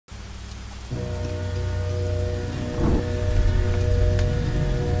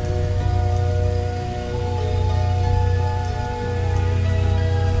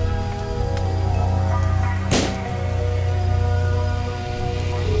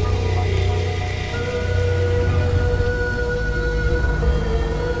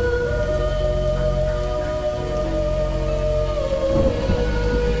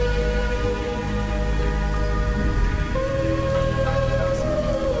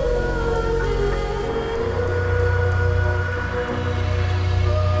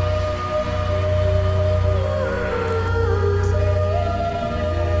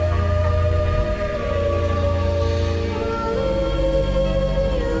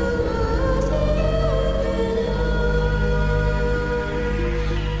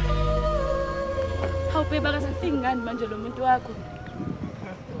Beba kasafiki ngani manje lo muntu wakho?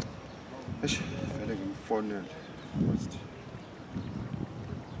 Eish, vele ngimfonele first.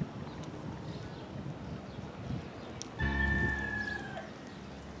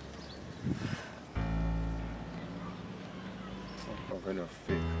 Gonna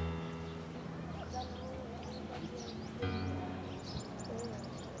fake.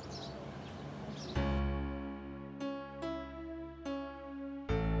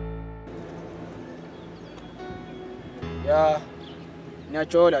 Ya,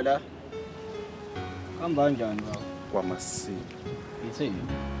 niyajola la. Kamba kanjani bawo? Kwamasiko. Yithini?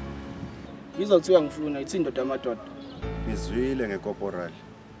 Ngizothiwa ngifuna ithi indoda amadoda. Ngizwile ngecorporal.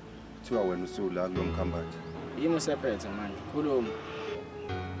 Kuthiwa wena usula kulomkhambathi. Yimi usephethe manje. Khuluma.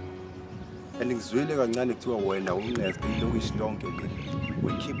 Ngizwile kancane kuthiwa wena umnest ilokishi lonke leli.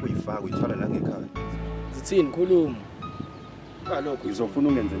 Uyikhipha uyifaka uyithola la ngekhaya. Zithini khuluma? Kalokho Ngizofuna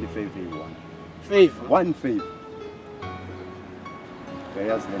ungenzele ifavor eyi-1. Favor? One favor.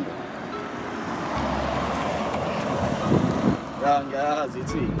 Uyayazi le nto? Ya ngiyazi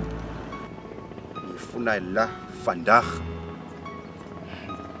ithini. Ngifuna la vandag.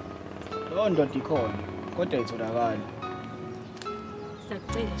 Lo ndoda ikhona kodwa ayitholakali.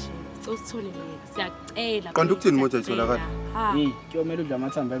 Siyacela shema, usithole mina. Siyacela. Kanti ukuthini umuntu ayitholakala? Hey, kuyomela udla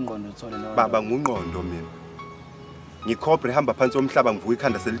amathamba engqondo uthole lo. Baba ngungqondo mina. Ngikhopre hamba phansi omhlaba ngivuka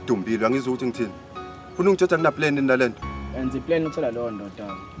ikhanda selidumbile angizwe ukuthi ngithini. Ufuna ungitshela kuna plan nalento? Enza iplan uthola lo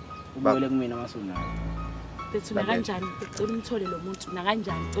ndoda. Ubuyele kumina masunayo. Bethuna kanjani? Ngicela umthole lo muntu na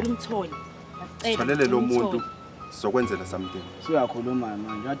kanjani? Ngicela umthole. Tholele lo muntu sizokwenzela something. Siyakhuluma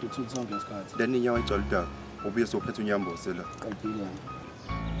manje ade uthuthi sonke isikhathi. Then inyawo igcwala udaka. Ubuye sophethe unyamboze la. Qedile.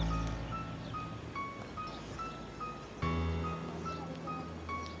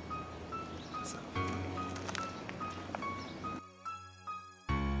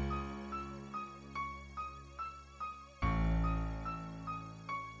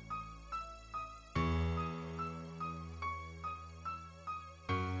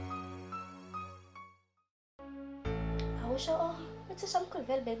 Awusho uthi somkhulu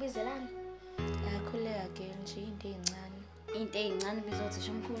vele bebizelana. Ayakhuleka ke nje into ezincane. Into ezincane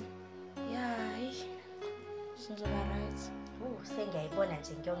bizothisha omkhulu. Ya, hey. Sizoba right. Sengiyayibona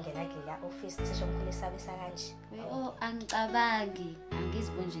nje ngiyongena kula office thisha omkhulu esabisa kanje. Oh, angicabangi.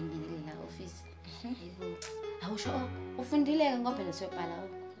 Angiziboni nje ngingenele la office. Hayibo. Awusho ufundile ngoba phela siyobhala.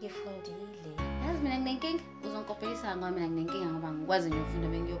 Ngifundile. Yazi mina nginenkinga. Uzonkopelisa ngoba mina nginenkinga ngoba ngikwazi nje ukufunda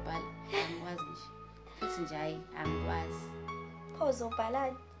bengiyobhala. Angikwazi nje. Futhi nje hayi angikwazi. Pho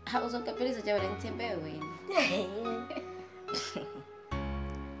uzobhalani? Ha uzonkopelisa nje wena ngithembe wena.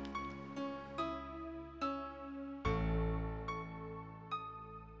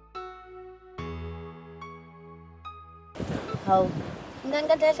 Hawu.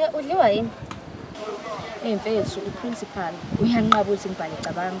 Ngangadahle udliwa yini? Mfethu uprincipal uyanqaba ukuthi ngibhale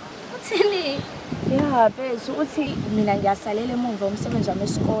cabanga. Uthini? Ya mfethu uthi mina ngiyasalela emuva umsebenzi wami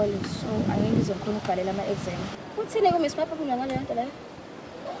esikole so angeke ngizokhona ukubhalela ama-exam. Uthini ku Mr Mthethwa ngale nto leyo?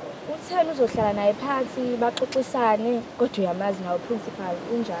 Uthani uzohlala naye phansi baxoxisane kodwa uyamazi nawe principal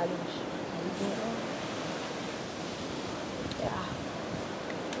unjalo nje. Ya.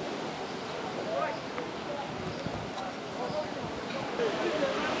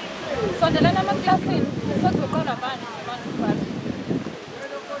 Sondelana emaklasini sokuqonda abantu abantu.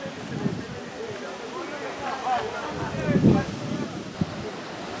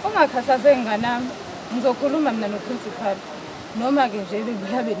 Ungakhathazeki nganami, ngizokhuluma mina noprincipal noma ke nje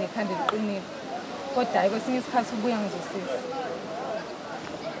bengiyabe nekhanda eliqinile. Kodwa hayi kwesinye isikhathi ubuya ngizosisa.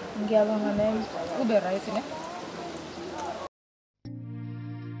 Ngiyabonga mama. Ube right ne?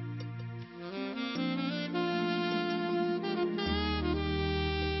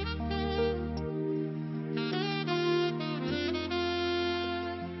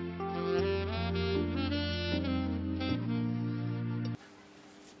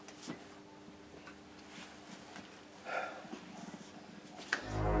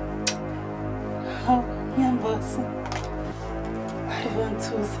 I want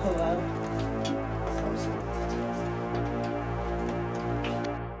to survive.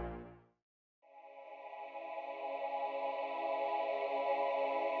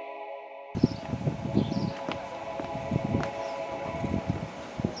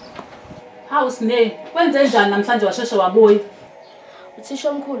 House ne, kwenze njani namhlanje washeshe wabuya? Uthisha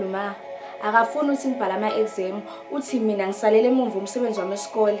omkhulu ma, akafuni ukuthi ngibhale ama-exam, uthi mina ngisalele emuva umsebenzi wami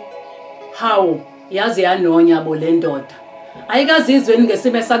esikole. Hawu, yazi yanonya bo le ndoda. Ayikazizweni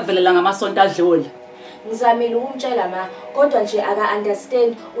ngesimo esakuvelela ngamasonto adlule. ngizamile ukumtshela ma kodwa nje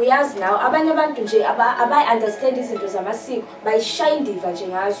aka-understand. Uyazi nawe abanye abantu nje abayi-understand izinto zamasiko bayishaya indiva nje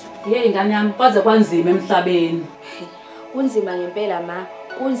ngazo. Ye ingane yami kwaze kwanzima emhlabeni. Kunzima ngempela ma,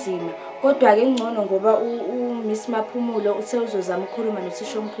 kunzima. Kodwa-ke ngcono ngoba Miss Maphumulo uthe uzozama ukukhuluma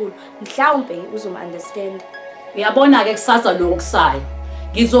nothisha omkhulu. Mhlawumbe uzom-understand. Uyabona-ke kusasa lokho kusayo.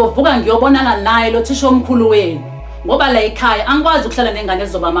 Ngizovuka ngiyobonana naye lo thisha omkhulu wenu. Ngoba la ekhaya angikwazi ukuhlala nengane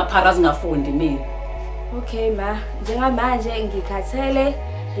ezizoba amaphara zingafundi mina. Okay ma, njengamanje ngikhathele,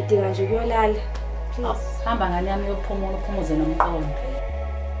 ngidinga nje ukuyolala. Please. Hamba ngane yami yokuphumula uphumuze nomqondo.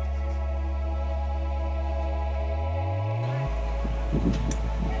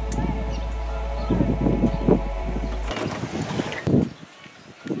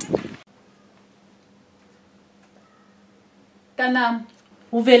 Kanam,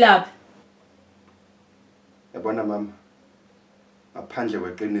 uvelaphi? Yabona mama. Ngaphandle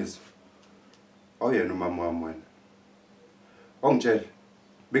kweqiniso. Oyena umama wami wena. Ongitshela.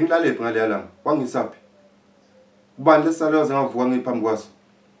 Bengilalephi ngale yalanga? Wangisaphi? Ubani lesaloza ngavuka ngiphambi kwaso?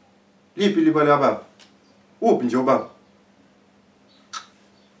 Liphi liba lababa? Uphi nje ubaba?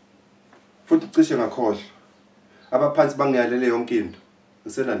 Futhi cishe ngakhohlwa. Abaphansi bangiyalele yonke into.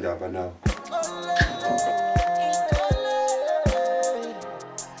 Ngisela ndaba nawe.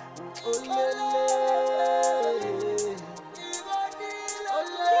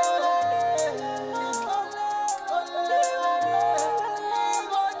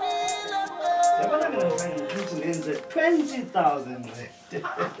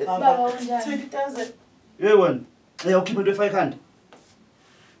 Baba unjani? 20,000. Yewona. Ukhipha into 500.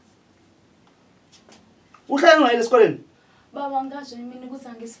 Uhlala ngayile esikoleni? Baba ngasho mina ukuthi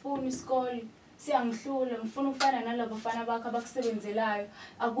angisifuni isikole. Siyangihlula, ngifuna ukufana nalabo bafana bakho abakusebenzelayo.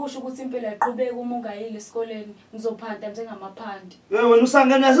 Akusho ukuthi impela iqhubeka uma ungayile esikoleni, ngizophanda njengamaphandi. Wena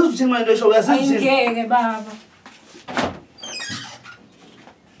usangena yasizuthini manje esho yasizuthini. Angeke baba.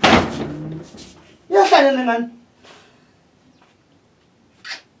 Yahlala nengane.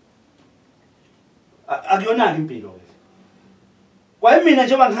 Akuyona impilo ke. Kwaye mina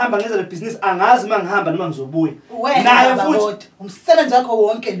njengoba ngihamba ngenza le business angazi mangihamba noma ngizobuya. Naye futhi umsebenzi wakho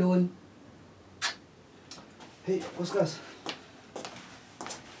wonke lona. Hey, Nkosikazi.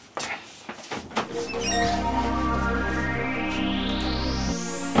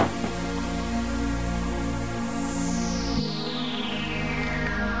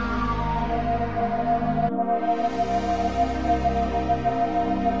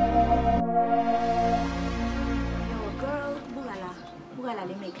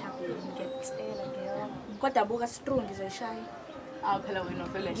 Kodwa buka strong ngizoyishaya. Phela wena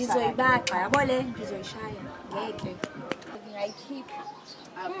vele Ngizoyibaxa yabo le ngizoyishaya. Ngeke. Ngiyayikhipha.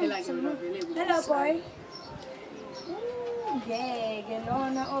 Phela wena vele. Hello boy. Ngeke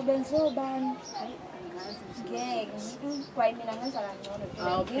lona obenzobani? Hayi angazi ngeke. Kwaye mina ngenza kangcono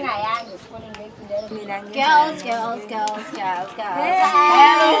phela. Ngingayanga esikoleni ngiyifundele mina ngenza. Girls. Hello.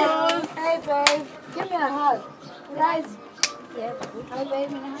 Hey babe. Give me a hug. Guys. Yeah, Hi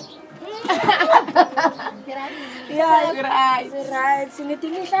baby, yeah, right.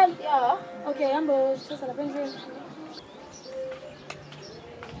 Siniting siya. Yeah. Okay, ambo sa salapin din.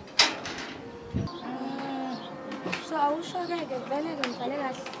 So, siya kaya vele vele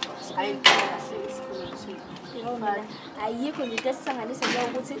Ay, ayikho nje esisanganisa nje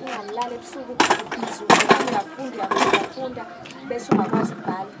ukuthi ungalala ebusuku ubhizi ungafunda bese ungakwazi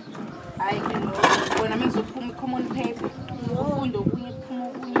ukubhala. hayi ke no. Wena mengizophuma common paper. Ufunda okunye kuphuma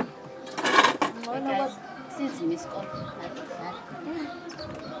okunye. Since Miss Cole.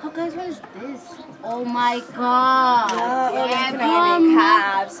 Oh guys, what is this? Oh my god.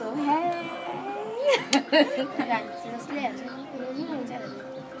 Yeah, so hey.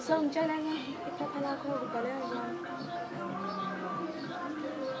 So ngitshela ke iphepha lakho ubhala njani?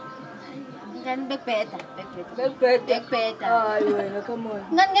 Ngani bekubheda. Hayi wena come on.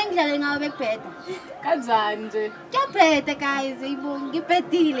 Ngani ngidlale ngawo bekubheda. Kanjani nje? Ngiyabheda guys, yibona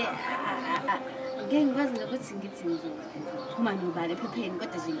ngibhedile. Ngeke ngikwazi nokuthi ngithi ngizophuma nobala ephepheni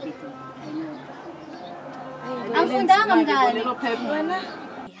kodwa nje ngibhedile. Angifundanga mngani. Wena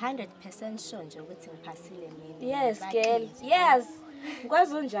 100% sure nje ukuthi ngiphasile mina. yes girl. Yes.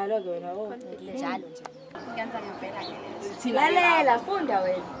 Ngikwazi unjalo ke wena oh. Njalo nje. Ngiyenza ngempela ke. Lalela funda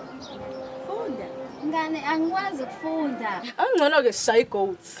wena. Funda. Ngane angikwazi ukufunda. Angcono ke shy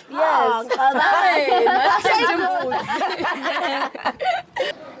goats. Yes.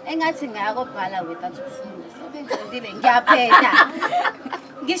 Engathi ngiyakobhala without ukufunda. So bengizondile ngiyapheda.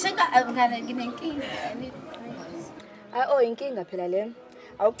 Ngisho ngane nginenkinga. Oh inkinga phela le.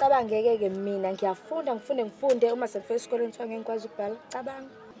 Awucabangeke ke mina ngiyafunda ngifunde uma sefika esikoleni ngeke ngikwazi ukubhala. Cabanga.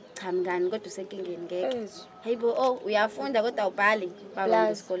 cha mngani kodwa usenkingeni ngeke. Hayibo oh uyafunda kodwa awubhali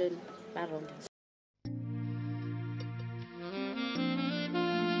baronke esikoleni baronke.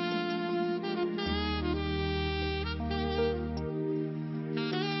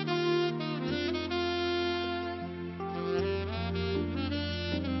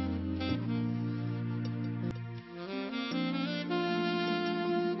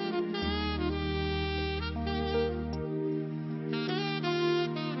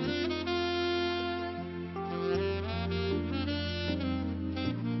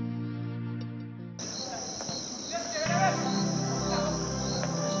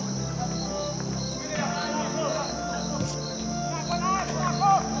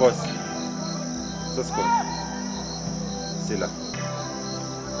 Boss, let's go. Sila.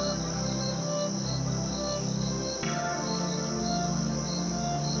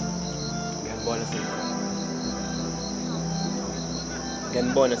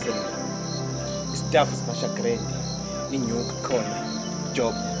 Ngiyanibona sena. Istaff sibasha grand. Inyuka khona.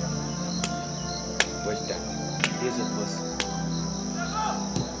 Job. Well done. Here's your boss.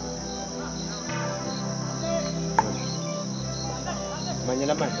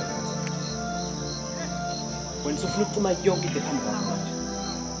 Manyala manje. Wena usufuna ukucima yonke into phambi kwakho manje.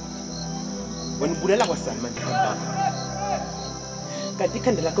 Wena ubulela kwasani manje phambi kwakho? Kanti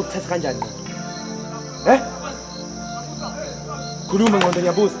ikhanda lakho ukuthatha kanjani Ngqondo? Khuluma Ngqondo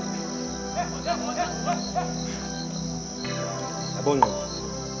ngiyabuza. Yabo Ngqondo.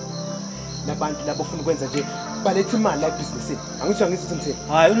 Nabantu labo ufuna ukwenza nje balethe imali la businessini. Angithi angizithu mtheni.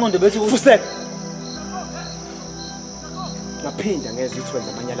 Hayi uNgqondo bethi ufuseka. Naphinda ngeze ukuthi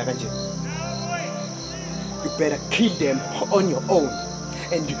wenza amanyala kanje. You better kill them on your own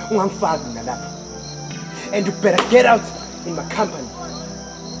and ungangifaki nalapha. And you better get out in my company.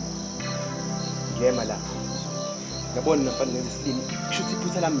 Ngema lapha. Ngiyabona nafanele ngenze isilimi kushuthi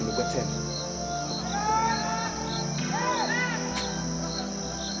iphutha lami mina ukwethemba.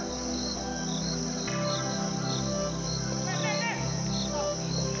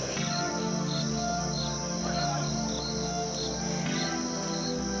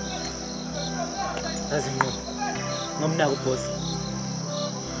 Azimo. Ngomnaka uboss.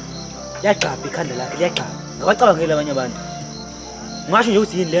 Yaqapha ikhanda lakhe liyaqapha. Ngawacabangela abanye abantu. Ngisho nje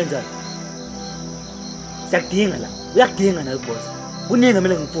ukuthi yini lenza. Siyakudinga la. Uyakudinga nawe boss. Kuningi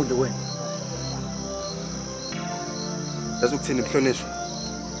kumele ngifunde wena. Yazi ukuthini mhlonishwa?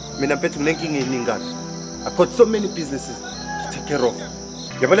 Mina mfethu nginenkinga eningana. I've got so many businesses to take care of.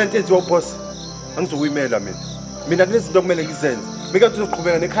 Yabona into enziwa uboss. Angizokuyimela mina. Mina kunezinto okumele ngizenze. Mika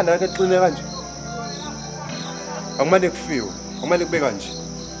uzoqhubeka nekhanda lakhe exine kanje. Angimane kufiwe, angimane kube kanje.